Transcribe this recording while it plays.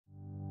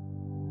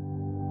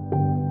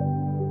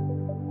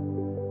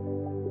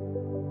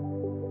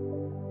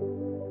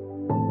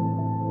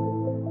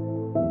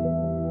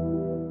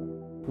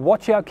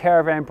Watch out,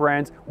 Caravan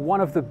brands,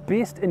 one of the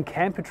best in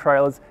camper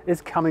trailers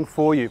is coming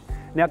for you.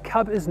 Now,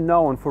 Cub is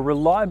known for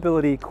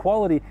reliability,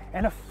 quality,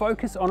 and a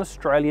focus on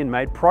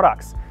Australian-made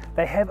products.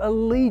 They have a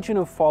legion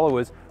of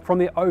followers from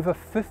their over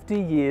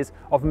 50 years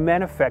of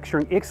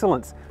manufacturing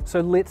excellence,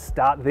 so let's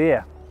start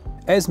there.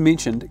 As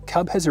mentioned,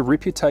 Cub has a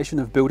reputation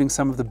of building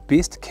some of the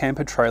best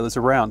camper trailers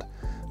around.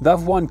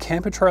 They've won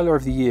Camper Trailer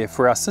of the Year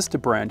for our sister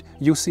brand.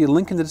 You'll see a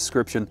link in the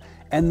description,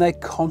 and they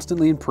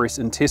constantly impress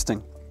in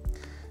testing.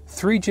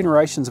 3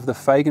 generations of the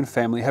Fagan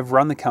family have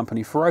run the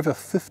company for over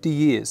 50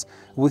 years,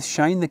 with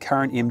Shane, the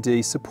current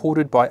MD,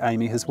 supported by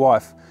Amy, his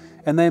wife,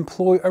 and they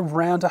employ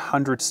around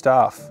 100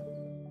 staff.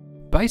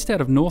 Based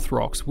out of North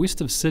Rocks, west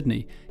of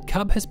Sydney,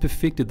 Cub has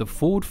perfected the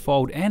forward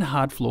fold and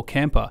hard floor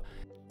camper.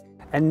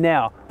 And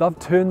now they've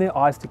turned their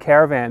eyes to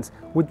caravans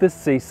with the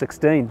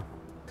C16.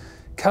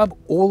 Cub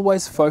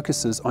always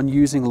focuses on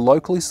using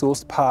locally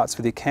sourced parts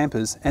for their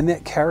campers, and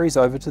that carries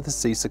over to the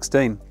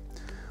C16.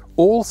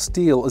 All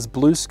steel is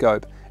blue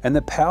scope, and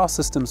the power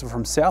systems are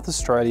from South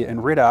Australia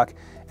and REDARC,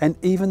 and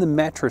even the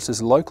mattress is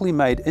locally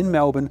made in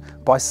Melbourne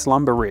by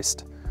Slumber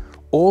Rest.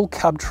 All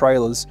Cub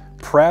trailers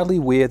proudly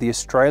wear the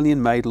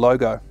Australian-made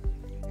logo.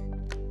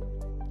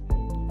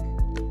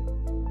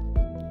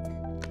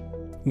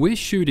 We're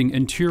shooting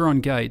in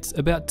Turon Gates,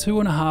 about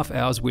 2.5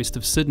 hours west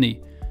of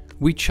Sydney.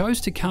 We chose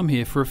to come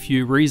here for a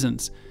few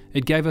reasons.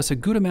 It gave us a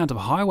good amount of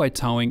highway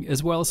towing,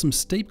 as well as some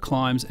steep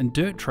climbs and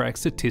dirt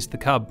tracks to test the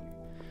Cub.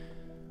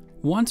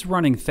 Once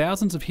running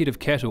thousands of head of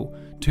cattle,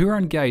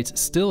 Turon Gates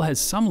still has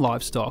some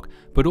livestock,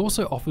 but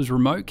also offers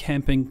remote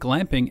camping,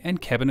 glamping and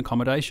cabin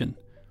accommodation.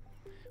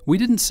 We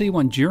didn't see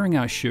one during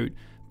our shoot,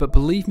 but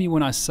believe me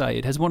when I say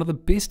it has one of the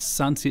best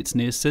sunsets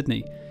near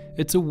Sydney.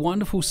 It's a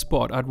wonderful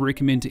spot I'd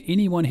recommend to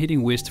anyone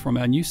heading west from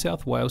our New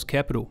South Wales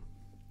capital.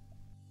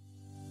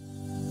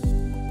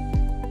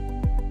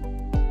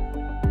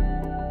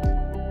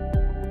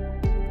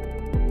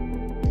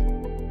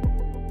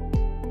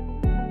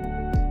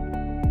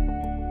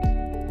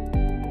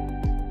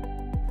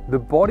 The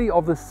body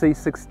of the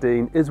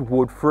C16 is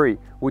wood-free,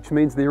 which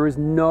means there is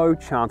no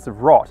chance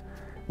of rot.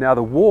 Now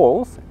the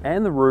walls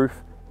and the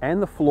roof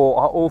and the floor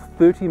are all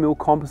 30mm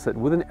composite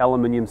with an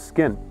aluminium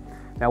skin.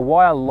 Now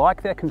why I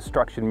like that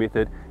construction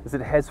method is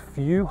it has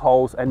few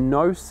holes and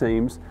no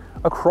seams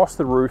across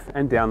the roof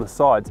and down the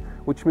sides,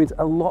 which means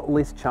a lot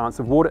less chance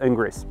of water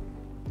ingress.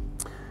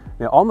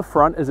 Now on the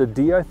front is a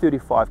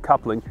DO35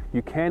 coupling.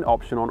 You can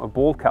option on a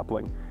ball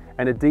coupling.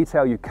 And a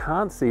detail you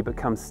can't see but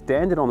comes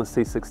standard on the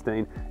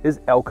C16 is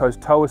Elco's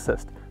tow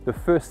assist, the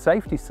first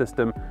safety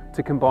system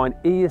to combine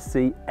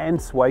ESC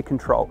and sway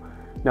control.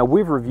 Now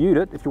we've reviewed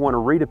it. If you want to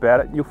read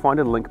about it, you'll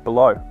find a link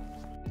below.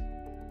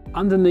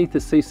 Underneath the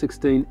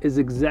C16 is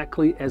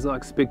exactly as I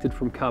expected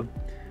from Cub.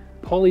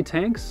 Poly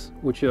tanks,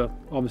 which are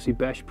obviously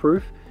bash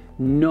proof,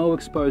 no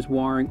exposed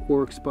wiring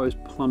or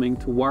exposed plumbing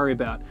to worry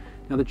about.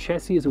 Now the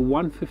chassis is a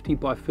 150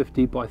 by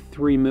 50 by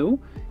 3mm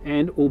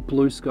and all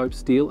blue scope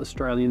steel,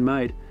 Australian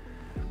made.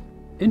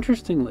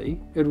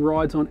 Interestingly, it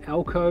rides on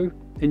Elco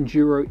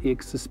Enduro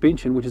X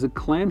suspension, which is a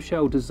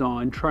clamshell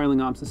design trailing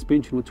arm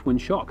suspension with twin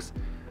shocks.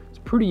 It's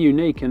pretty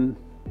unique and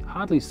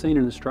hardly seen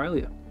in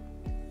Australia.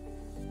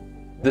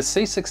 The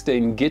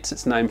C16 gets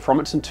its name from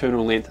its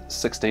internal length,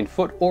 16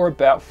 foot or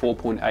about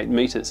 4.8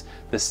 meters.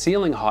 The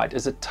ceiling height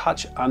is a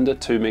touch under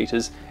 2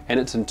 meters and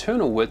its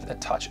internal width a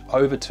touch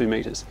over 2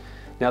 meters.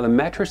 Now the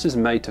mattress is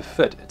made to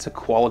fit. It's a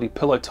quality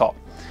pillow top.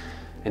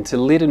 And to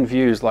let in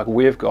views like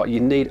we've got, you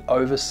need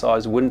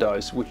oversized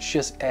windows, which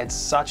just adds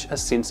such a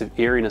sense of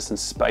airiness and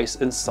space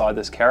inside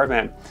this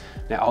caravan.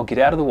 Now I'll get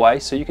out of the way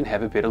so you can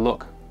have a better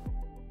look.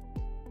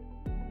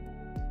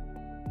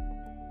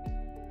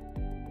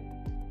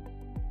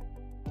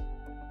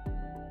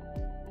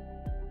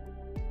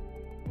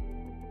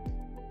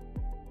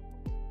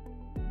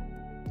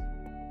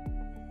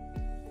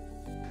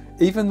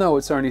 Even though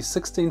it's only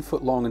 16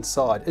 foot long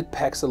inside, it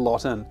packs a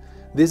lot in.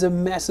 There's a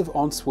massive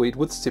ensuite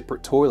with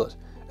separate toilet,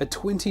 a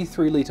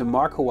 23-litre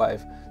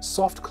microwave,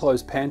 soft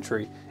close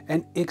pantry,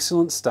 and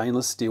excellent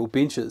stainless steel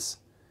benches.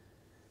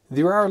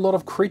 There are a lot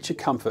of creature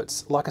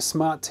comforts like a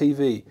smart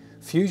TV,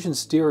 Fusion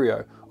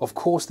stereo, of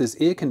course there's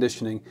air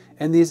conditioning,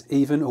 and there's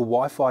even a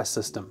Wi-Fi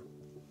system.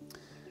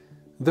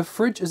 The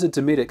fridge is a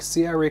Dometic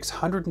CRX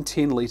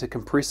 110-litre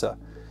compressor,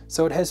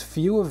 so it has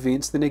fewer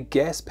vents than a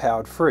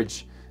gas-powered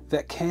fridge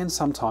that can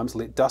sometimes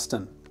let dust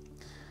in.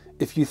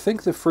 If you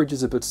think the fridge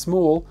is a bit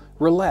small,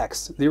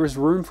 relax, there is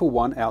room for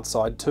one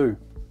outside too.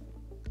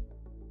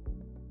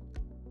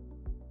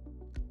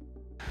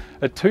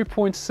 A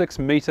 2.6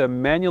 metre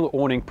manual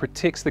awning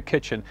protects the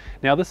kitchen.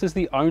 Now this is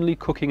the only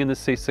cooking in the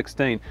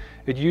C16.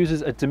 It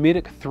uses a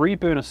Dometic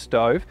 3-burner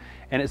stove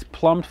and it's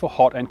plumbed for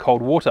hot and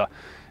cold water.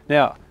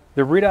 Now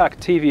the REDARC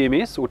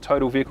TVMS or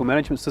Total Vehicle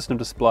Management System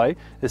display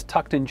is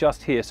tucked in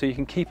just here, so you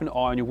can keep an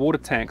eye on your water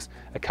tanks.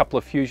 A couple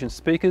of Fusion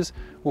speakers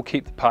will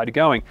keep the party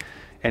going.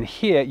 And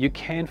here you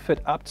can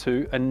fit up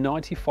to a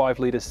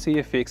 95-litre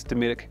CFX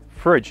Dometic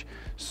fridge,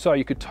 so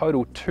you could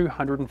total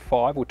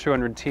 205 or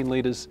 210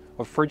 litres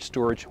of fridge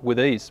storage with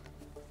ease.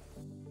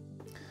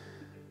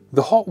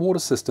 The hot water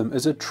system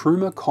is a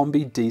Truma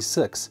Combi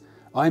D6.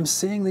 I am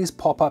seeing these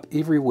pop up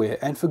everywhere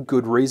and for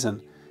good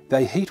reason.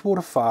 They heat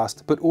water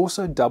fast but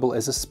also double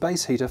as a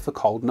space heater for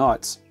cold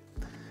nights.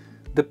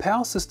 The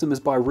power system is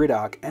by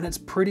REDARC and it's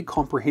pretty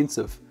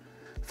comprehensive.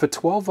 For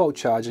 12 volt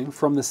charging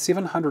from the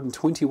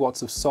 720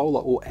 watts of solar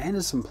or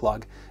Anderson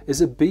plug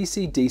is a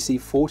BC-DC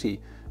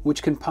 40,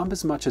 which can pump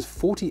as much as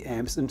 40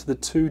 amps into the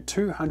two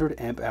 200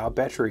 amp hour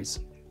batteries.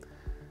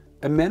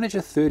 A Manager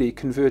 30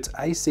 converts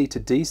AC to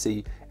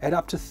DC at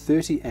up to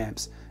 30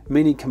 amps,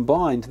 meaning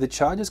combined the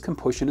chargers can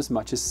push in as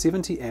much as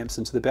 70 amps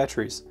into the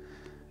batteries.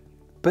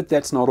 But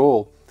that's not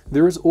all.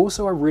 There is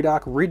also a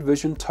REDARC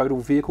RedVision Total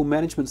Vehicle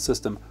Management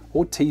System,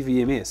 or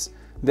TVMS,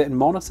 that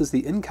monitors the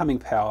incoming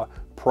power,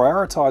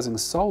 prioritizing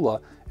solar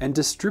and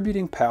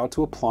distributing power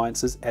to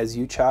appliances as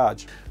you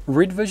charge.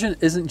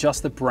 RedVision isn't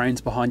just the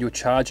brains behind your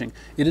charging,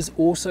 it is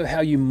also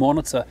how you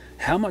monitor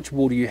how much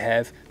water you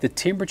have, the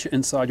temperature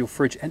inside your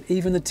fridge, and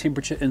even the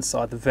temperature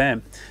inside the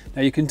van.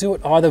 Now you can do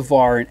it either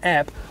via an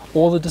app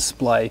or the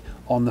display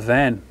on the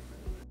van.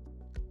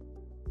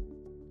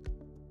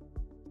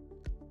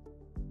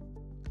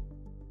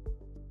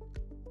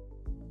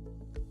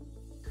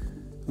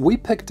 We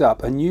picked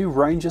up a new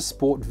Ranger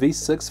Sport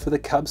V6 for the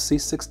Cub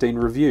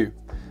C16 review.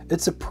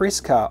 It's a press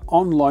car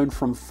on loan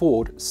from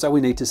Ford, so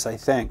we need to say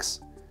thanks.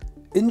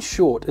 In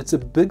short, it's a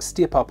big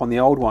step up on the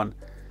old one.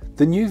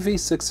 The new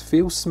V6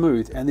 feels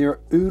smooth and there are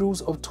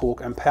oodles of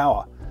torque and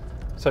power.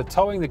 So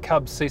towing the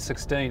Cub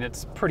C16,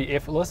 it's pretty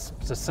effortless.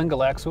 It's a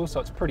single axle, so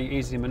it's pretty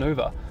easy to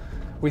maneuver.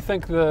 We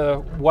think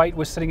the weight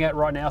we're sitting at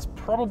right now is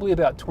probably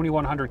about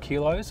 2,100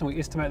 kilos, and we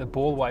estimate the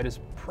ball weight is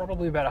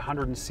probably about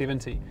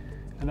 170.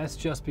 And that's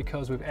just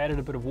because we've added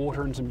a bit of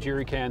water and some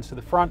jerry cans to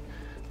the front,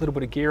 a little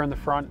bit of gear in the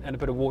front, and a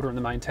bit of water in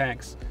the main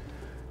tanks.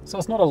 So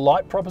it's not a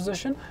light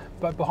proposition,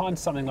 but behind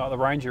something like the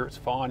Ranger, it's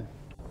fine.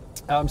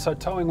 So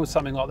towing with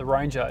something like the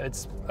Ranger,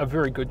 it's a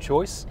very good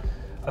choice.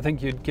 I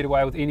think you'd get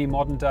away with any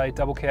modern day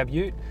double cab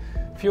ute.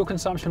 Fuel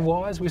consumption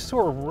wise, we saw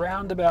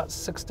around about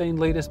 16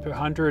 litres per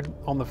 100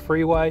 on the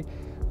freeway,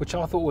 which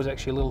I thought was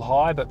actually a little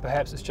high, but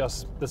perhaps it's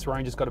just this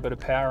Ranger's got a bit of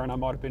power and I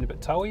might have been a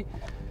bit towy.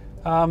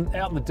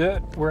 Out in the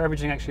dirt, we're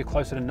averaging actually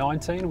closer to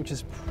 19, which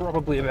is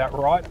probably about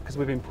right because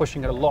we've been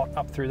pushing it a lot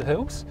up through the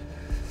hills.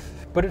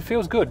 But it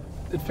feels good.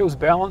 It feels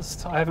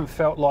balanced. I haven't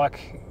felt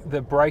like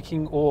the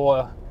braking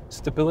or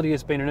stability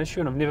has been an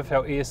issue, and I've never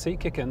felt ESC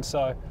kick in.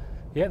 So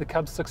yeah, the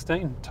Cub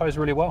 16 tows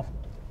really well.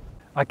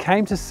 I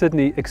came to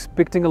Sydney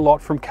expecting a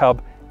lot from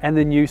Cub and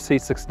the new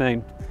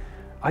C16.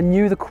 I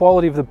knew the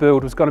quality of the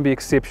build was going to be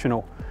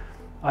exceptional.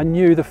 I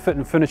knew the fit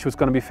and finish was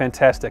going to be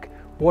fantastic.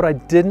 What I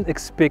didn't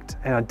expect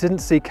and I didn't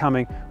see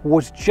coming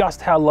was just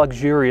how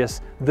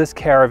luxurious this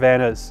Caravan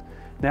is.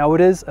 Now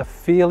it is a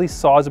fairly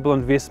sizable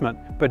investment,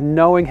 but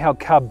knowing how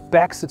Cub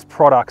backs its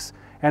products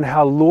and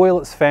how loyal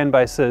its fan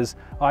base is,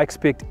 I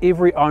expect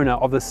every owner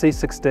of the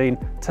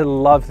C16 to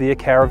love their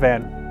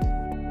Caravan.